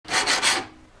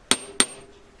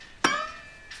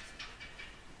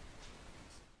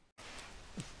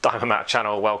Diamond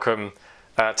channel, welcome.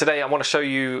 Today I want to show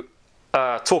you,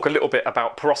 talk a little bit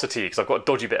about porosity, because I've got a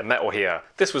dodgy bit of metal here.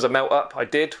 This was a melt up I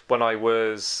did when I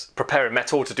was preparing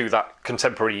metal to do that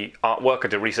contemporary artwork I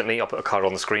did recently. I'll put a card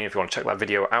on the screen if you want to check that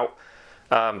video out.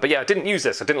 But yeah, I didn't use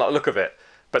this, I didn't like the look of it.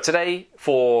 But today,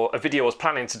 for a video I was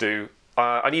planning to do,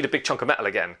 I need a big chunk of metal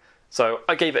again. So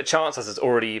I gave it a chance as it's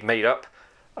already made up.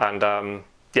 And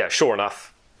yeah, sure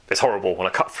enough, it's horrible. When I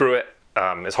cut through it,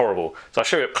 it's horrible. So I'll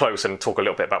show you up close and talk a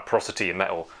little bit about porosity in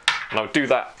metal. And I'll do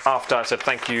that after I said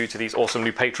thank you to these awesome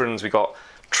new patrons. We got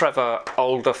Trevor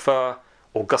Alderfer,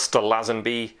 Augusta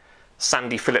Lazenby,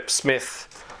 Sandy Phillips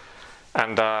Smith,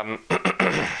 and I'm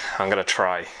gonna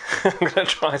try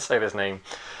to say this name.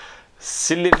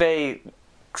 Silive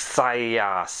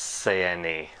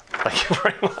Xayaseni. Thank you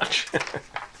very much.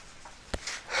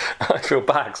 I feel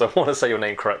bad because I want to say your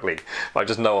name correctly, but I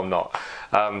just know I'm not.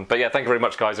 But yeah, thank you very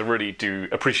much, guys. I really do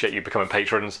appreciate you becoming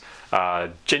patrons.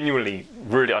 Genuinely,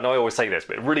 really, I know I always say this,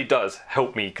 but it really does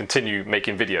help me continue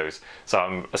making videos. So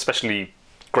I'm especially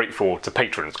grateful to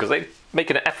patrons because they make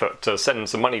an effort to send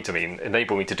some money to me and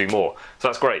enable me to do more. So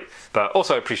that's great. But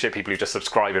also I appreciate people who just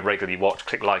subscribe and regularly watch,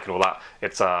 click like and all that.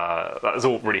 It's that is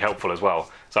all really helpful as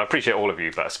well. So I appreciate all of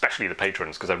you, but especially the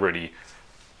patrons, because I really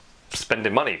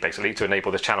spending money basically to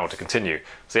enable this channel to continue.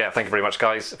 So yeah, thank you very much,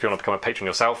 guys. If you want to become a patron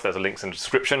yourself, there's a link in the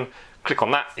description. Click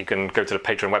on that. You can go to the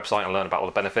Patreon website and learn about all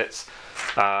the benefits.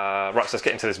 Right, so let's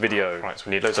get into this video. Right, so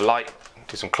we need loads of light.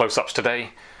 Do some close-ups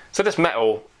today. So this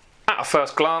metal, at a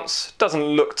first glance, doesn't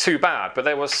look too bad, but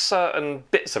there were certain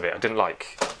bits of it I didn't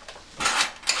like.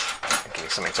 Give me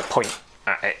something to point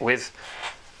at it with.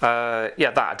 Yeah,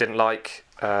 that I didn't like.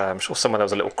 I'm sure somewhere there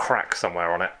was a little crack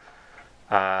somewhere on it.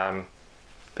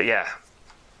 But yeah,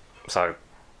 so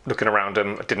looking around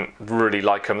them, I didn't really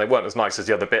like them. They weren't as nice as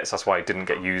the other bits. That's why I didn't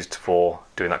get used for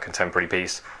doing that contemporary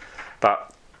piece.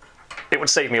 But it would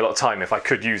save me a lot of time if I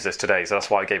could use this today, so that's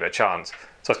why I gave it a chance.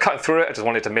 So I was cutting through it. I just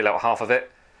wanted to mill out half of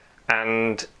it.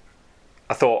 And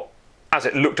I thought, as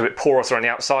it looked a bit porous around the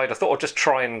outside, I thought I'd just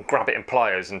try and grab it in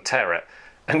pliers and tear it.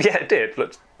 And yeah, it did.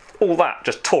 Look, all that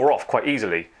just tore off quite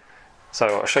easily. So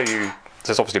I'll show you. This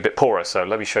is obviously a bit porous, so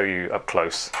let me show you up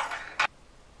close.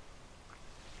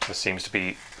 This seems to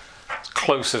be as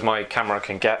close as my camera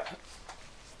can get,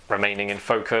 remaining in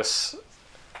focus.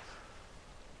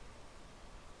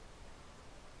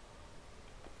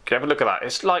 Okay, have a look at that.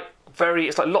 It's like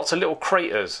lots of little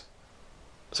craters.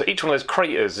 So each one of those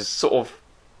craters is sort of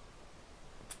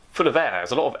full of air.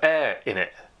 There's a lot of air in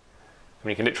it. I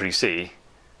mean, you can literally see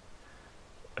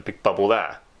a big bubble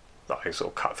there that I sort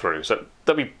of cut through. So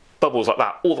there'll be bubbles like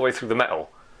that all the way through the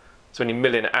metal. So when you're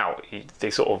milling it out,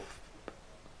 they sort of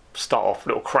start off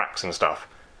little cracks and stuff.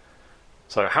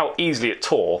 So how easily it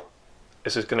tore,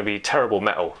 this is going to be terrible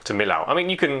metal to mill out. I mean,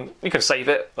 you can save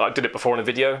it. I did it before in a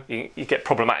video. You get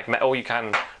problematic metal, you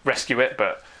can rescue it,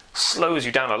 but slows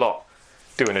you down a lot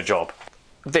doing a job.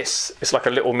 This is like a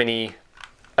little mini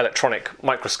electronic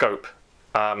microscope.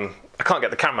 I can't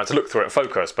get the camera to look through it and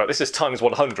focus, but this is times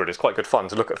 100. It's quite good fun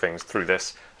to look at things through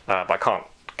this, but I can't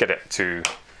get it to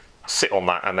sit on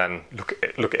that and then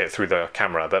look at it through the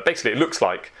camera. But basically it looks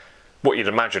like what you'd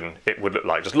imagine it would look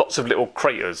like. Just lots of little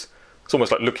craters. It's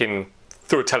almost like looking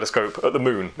through a telescope at the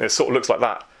moon. It sort of looks like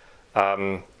that.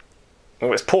 Well,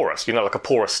 it's porous, you know, like a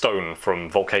porous stone from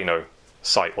volcano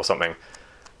site or something.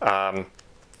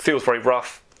 Feels very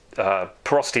rough.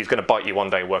 Porosity is going to bite you one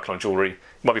day working on jewellery. You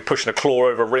might be pushing a claw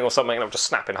over a ring or something and it'll just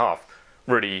snap in half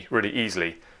really, really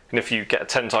easily. And if you get a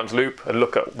 10 times loop and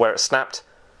look at where it snapped,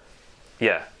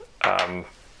 yeah,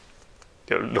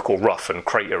 it'll look all rough and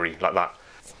cratery like that.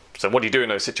 So what do you do in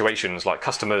those situations? Like,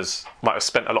 customers might have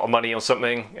spent a lot of money on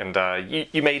something and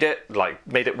you made it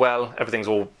well, everything's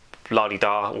all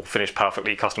la-di-da, all finished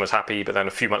perfectly, customer's happy, but then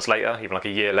a few months later, even like a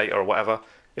year later or whatever,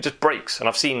 it just breaks. And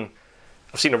I've seen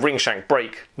a ring shank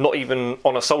break, not even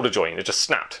on a solder joint, it just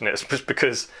snapped. And it's just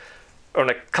because when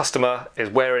a customer is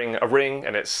wearing a ring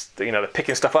and it's, you know, they're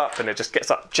picking stuff up and it just gets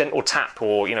that gentle tap,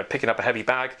 or, you know, picking up a heavy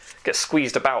bag, gets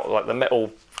squeezed about, like the metal,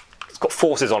 it's got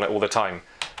forces on it all the time.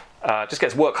 Just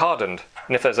gets work hardened.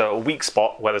 And if there's a weak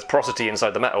spot where there's porosity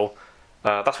inside the metal,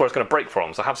 that's where it's going to break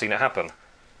from. So I have seen it happen.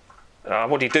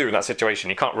 What do you do in that situation?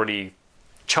 You can't really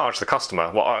charge the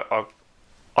customer. Well, I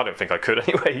don't think I could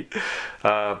anyway.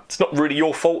 It's not really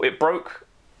your fault it broke,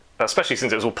 especially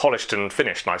since it was all polished and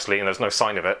finished nicely and there's no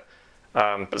sign of it.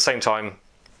 But at the same time,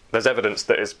 there's evidence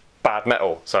that it's bad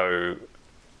metal, so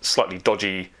slightly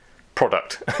dodgy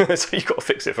product. So you've got to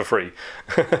fix it for free.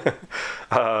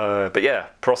 But yeah,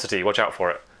 porosity, watch out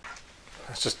for it.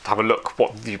 Let's just have a look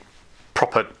what the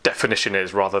proper definition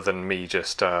is rather than me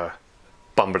just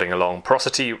bumbling along.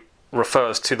 Porosity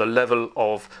refers to the level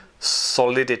of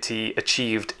solidity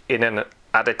achieved in an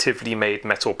additively made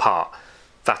metal part.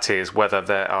 That is, whether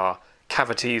there are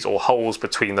cavities or holes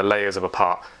between the layers of a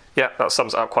part. Yeah, that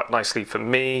sums it up quite nicely for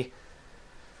me.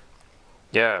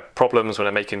 Yeah, problems when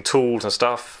they're making tools and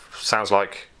stuff. Sounds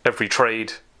like every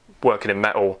trade working in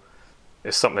metal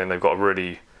is something they've got to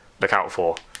really look out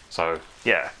for. So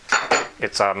yeah,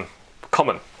 it's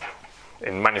common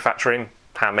in manufacturing,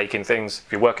 hand making things.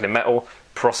 If you're working in metal,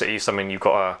 porosity is something you've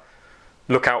got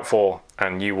to look out for,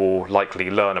 and you will likely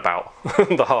learn about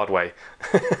the hard way.